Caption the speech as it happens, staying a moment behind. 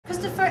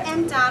Jennifer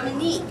and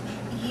Dominique.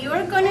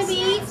 You're going to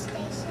be,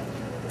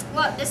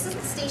 well, this is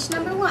station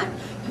number 1.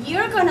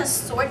 You're going to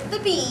sort the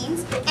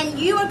beans, and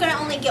you are going to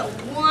only get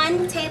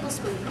 1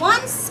 tablespoon,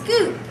 1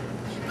 scoop.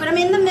 Put them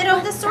in the middle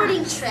of the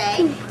sorting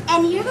tray,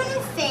 and you're going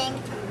to think,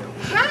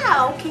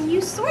 how can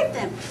you sort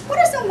them? What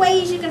are some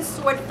ways you can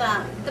sort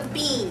them, the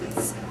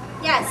beans?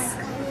 Yes.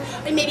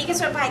 And maybe you can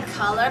sort by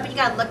color, but you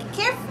got to look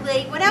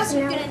carefully. What else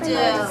are you going to do?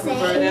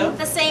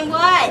 The same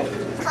what?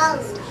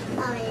 Colors.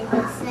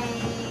 The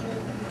same.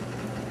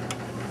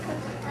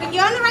 But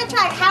you're on the right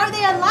track. How are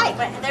they alike?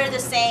 They're the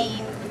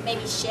same,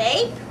 maybe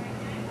shape,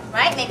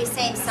 right? Maybe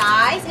same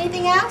size.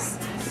 Anything else?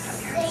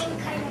 Same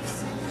kind of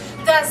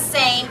seed. The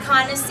same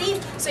kind of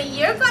seed. So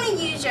you're going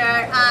to use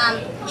your,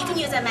 you can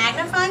use a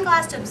magnifying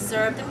glass to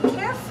observe them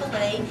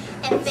carefully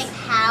and think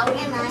how you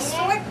can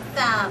sort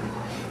them.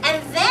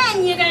 And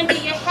then you're going to do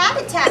your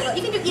habitat book.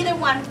 You can do either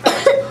one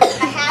first.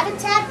 A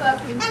habitat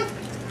book. And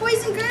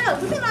boys and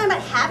girls, we've been learning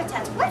about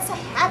habitats. What's a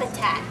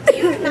habitat? Do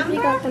you remember? We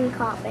got them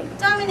coffee.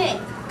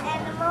 Dominique.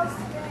 Animals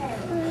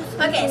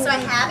live. Okay, so a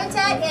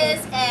habitat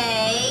is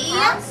a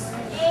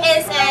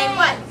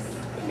what?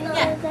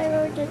 Yeah.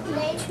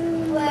 Place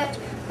where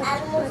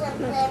animals and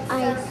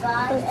plants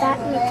survive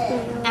and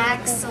live.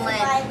 Excellent.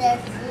 Find their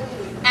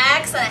food.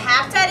 Excellent.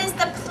 Habitat is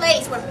the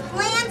place where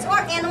plants or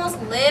animals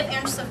live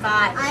and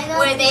survive.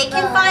 Where they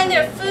can people. find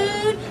their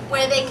food,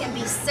 where they can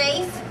be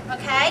safe.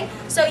 Okay?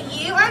 So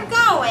you are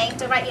going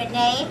to write your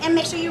name and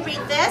make sure you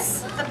read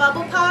this, the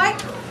bubble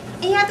part.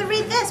 And you have to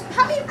read this.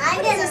 What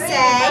does it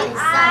say?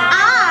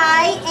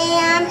 I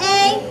am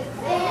a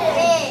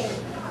fish.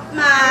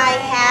 My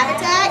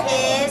habitat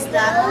is the...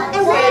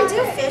 And where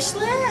do fish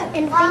live?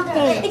 In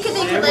big They could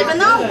live in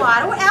the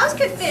water. Where else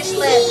could fish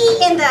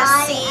live? In the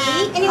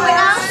sea. Anywhere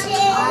else?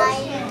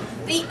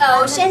 The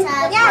ocean.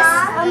 Yes.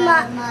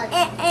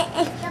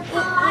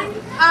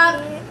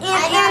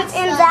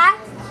 In that.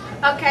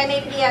 Okay,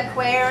 maybe the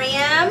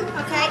aquarium.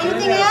 Okay,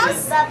 anything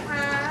else?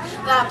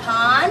 The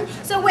pond.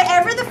 So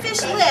wherever the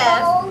fish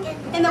live,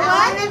 in the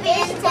what?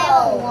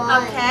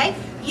 Okay,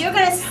 you're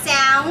going to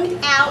sound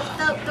out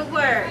the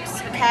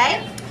words,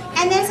 okay?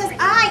 And then it says,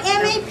 I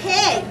am a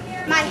pig.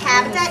 My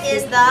habitat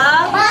is the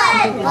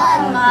mud.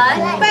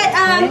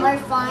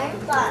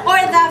 But, or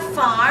the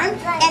farm.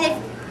 And if,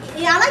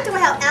 you know, I like the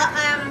way how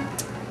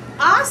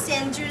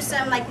Austin drew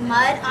some like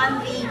mud on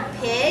the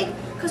pig.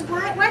 Because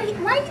why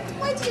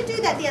did you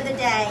do that the other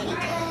day?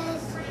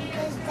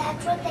 Because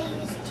that's what they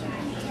used to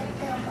protect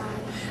their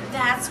body.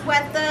 That's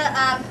what the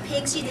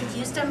pigs used. They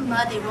used their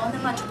mud. They rolled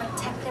in mud to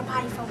protect their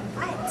body from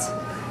what?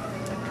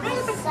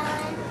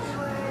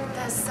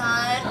 The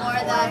sun or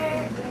the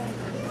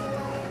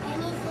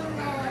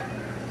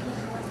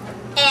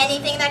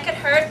anything that could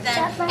hurt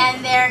them.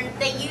 And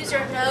they use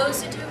their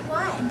nose to do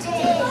what?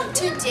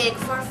 To dig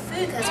for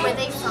food. That's where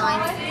they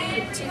find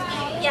food to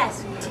eat.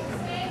 Yes.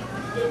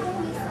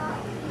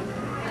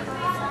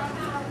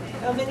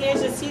 Oh, then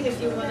there's a seat if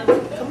you want to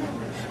come on.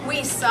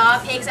 We saw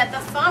pigs at the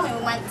farm when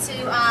we went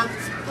to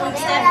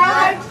Homestead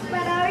Farm.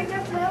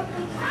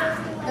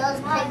 Those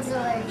pigs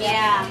are...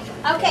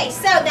 Yeah. Okay,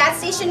 so that's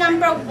station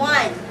number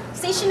 1.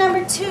 Station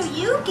number 2,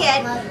 you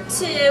get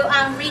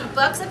to read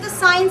books at the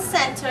Science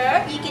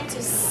Center. You get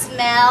to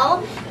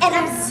smell and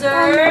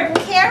observe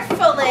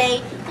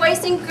carefully,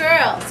 boys and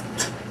girls.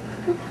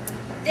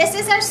 This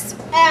is our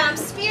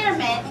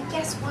spearmint, and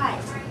guess what?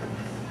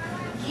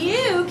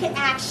 You can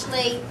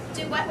actually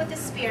do what with the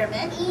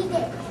spearmint? Eat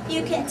it.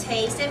 You can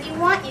taste it if you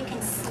want. You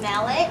can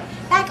smell it.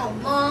 Back a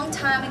long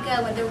time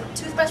ago when the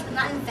toothbrush was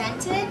not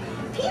invented,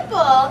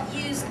 people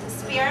used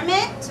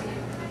spearmint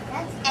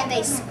and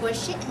they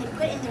squish it and they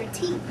put it in their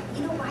teeth.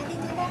 You know why they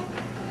did that?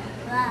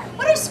 Why?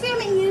 What is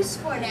spearmint used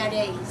for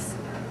nowadays?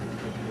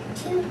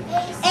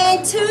 Toothpaste.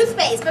 And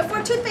toothpaste.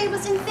 Before toothpaste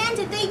was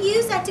invented, they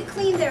used that to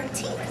clean their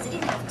teeth because they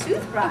didn't have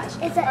toothbrush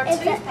or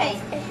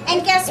toothpaste.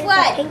 And guess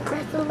what?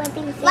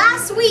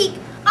 Last week,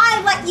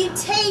 I let you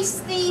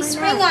taste the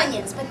spring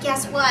onions, but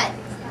guess what?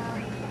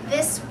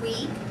 This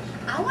week,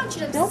 I want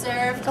you to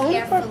observe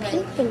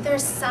carefully.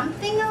 There's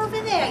something over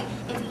there.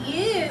 If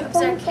you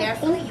observe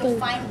carefully, you'll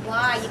find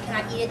why you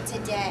cannot eat it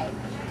today.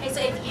 Okay,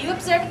 so if you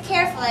observe it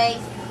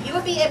carefully, you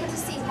will be able to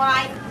see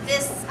why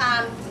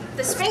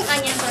the spring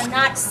onions are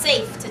not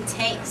safe to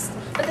taste,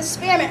 but the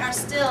spearmint are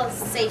still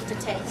safe to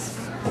taste.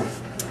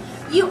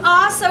 You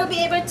also will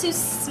be able to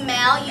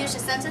smell, use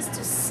your senses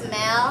to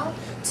smell,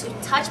 to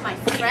touch my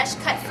fresh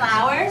cut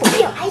flowers.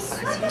 Look at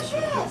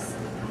this.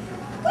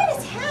 What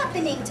is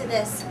happening to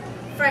this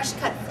fresh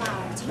cut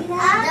flower? Do you know?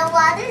 The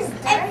water's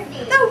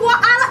dirty.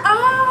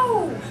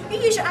 Oh! You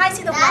use your eyes,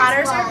 see the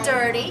waters why. are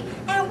dirty.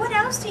 And what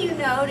else do you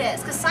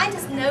notice? Because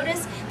scientists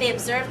notice, they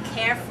observe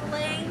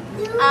carefully.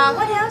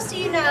 What else do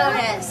you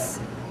notice?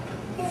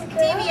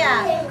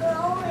 Divya. They're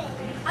growing.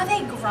 Are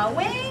they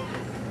growing?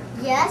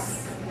 Yes.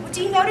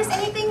 Do you notice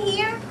anything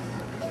here?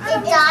 It's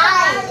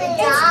dying.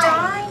 It's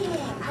dying.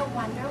 I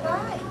wonder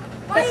why.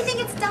 Why do you think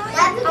it's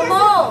dying? Because A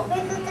mole.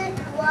 Because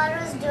the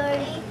water's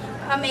dirty.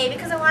 Or maybe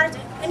because the water's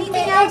dirty.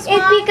 Anything else, It's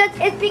Mom? because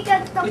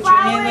the Put your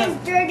flower hand is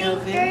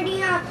up.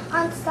 dirty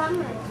on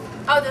summer.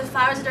 Oh, the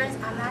flowers are dying.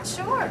 I'm not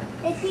sure.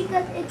 It's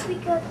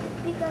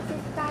because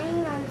it's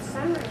dying on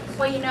summer.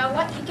 Well, you know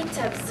what? You get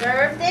to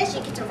observe this.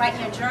 You get to write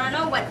in your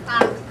journal what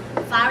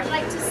flowers you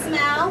like to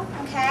smell.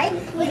 Okay.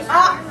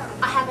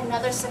 I have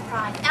another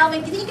surprise.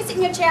 Alvin, do you think you can sit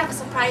in your chair? I have a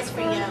surprise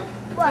for you.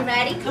 What? You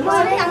ready? Come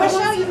on, I'm gonna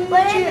show you.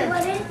 What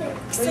is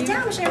it? Sit down.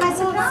 I'm gonna show you my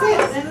surprise.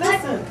 Sit and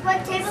listen.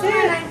 What table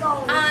am I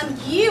going?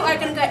 You are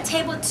gonna go at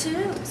table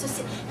 2.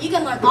 So you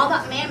can learn all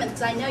about mammoths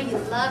because I know you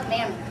love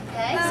mammoths.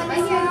 Okay. Sit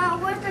right here.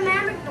 Where's the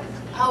mammoth?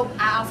 Oh,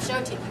 I'll show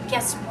it to you.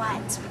 Guess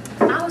what?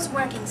 I was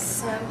working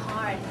so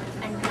hard.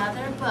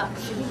 Another book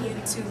for you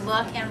to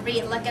look and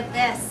read. Look at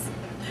this.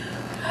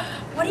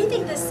 What do you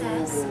think this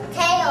says?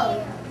 Tail.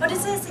 What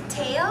does this say?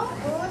 Tail?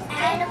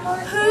 Animals.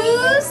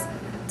 Whose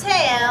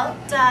tail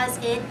does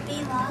it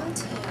belong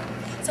to?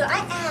 So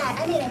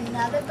I made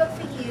another book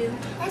for you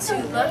to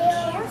look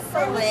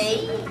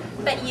carefully.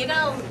 But you're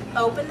going to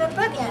open the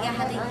book and you're going to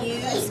have to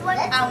use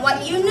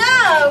what you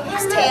know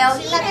whose tail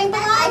nothing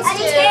belongs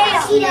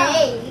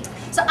to.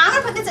 So I'm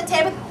going to put this at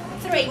table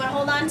 3. You want to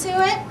hold on to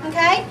it?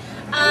 Okay?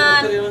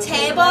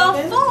 Table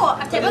 4,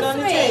 table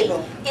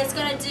 3 is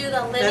going to do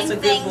the Living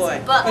Things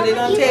book. Put it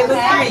on table 3.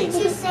 Okay?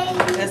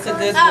 That's a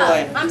good Oh,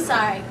 boy. I'm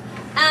sorry.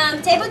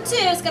 Table 2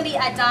 is going to be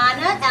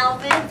Adana,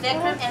 Elvin,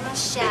 Vikram, and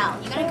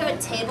Michelle. You're going to go to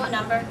table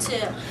number 2.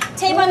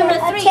 Table number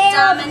 3,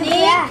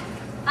 Dominique.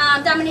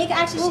 Dominique,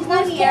 actually, she's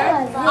not here.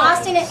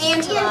 Austin and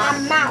Angela.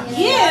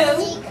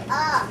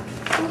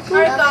 You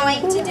are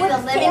going to do the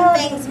Living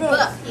Things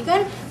book. You're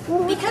going to,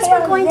 because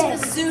we're going to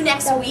the zoo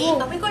next week.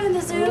 Are we going to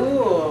the zoo?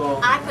 Ooh.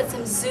 I put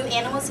some zoo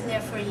animals in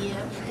there for you.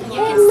 And you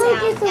can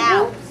sound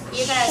out.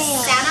 You're going to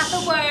sound out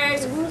the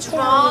words,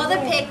 draw the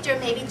picture,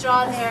 maybe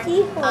draw their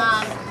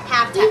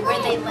habitat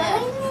where they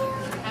live.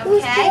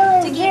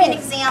 Okay? To give you an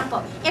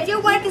example. If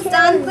your work is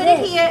done, put it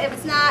here. If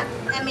it's not,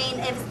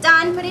 if it's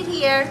done, put it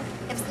here.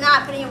 If it's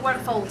not, put it in your work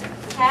folder.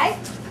 Okay?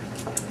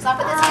 So I'll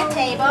put this on the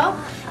table.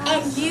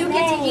 And you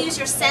get to use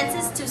your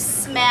senses to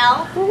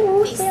smell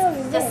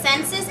the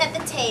senses at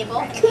the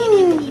table. And maybe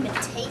you can even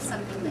taste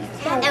something there.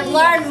 And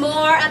learn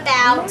more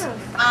about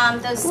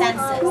those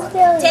senses.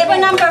 Table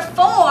number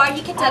 4,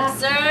 you get to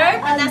observe,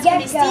 and that's going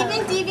to be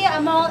Stephen, Divya,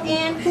 Amol,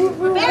 and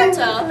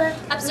Roberto.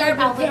 Observe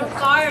our little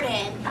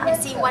garden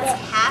and see what's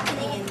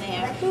happening in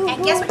there.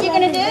 And guess what you're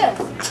going to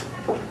do?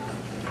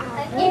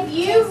 If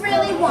you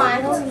really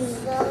want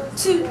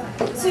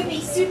to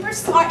be super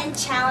smart and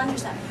challenge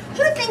yourself,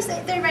 who thinks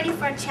that they're ready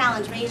for a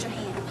challenge? Raise your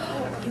hand.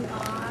 You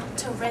are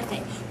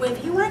terrific. Well,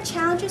 if you want to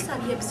challenge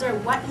yourself, you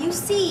observe what you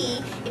see.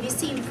 If you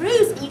see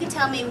roots, you can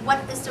tell me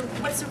what's the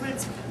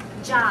root's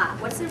job.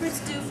 What's the roots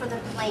do for the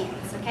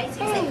plants? Okay,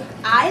 so you say,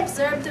 I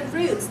observe the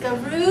roots. The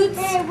roots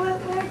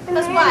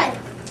does what?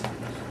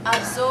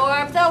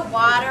 Absorb the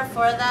water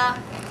for the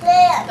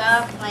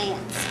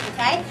plants.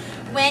 Okay.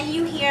 When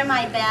you hear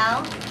my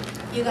bell,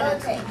 you're gonna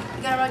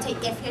rotate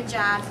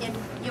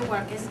if your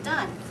work is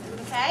done.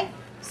 Okay.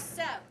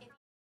 So.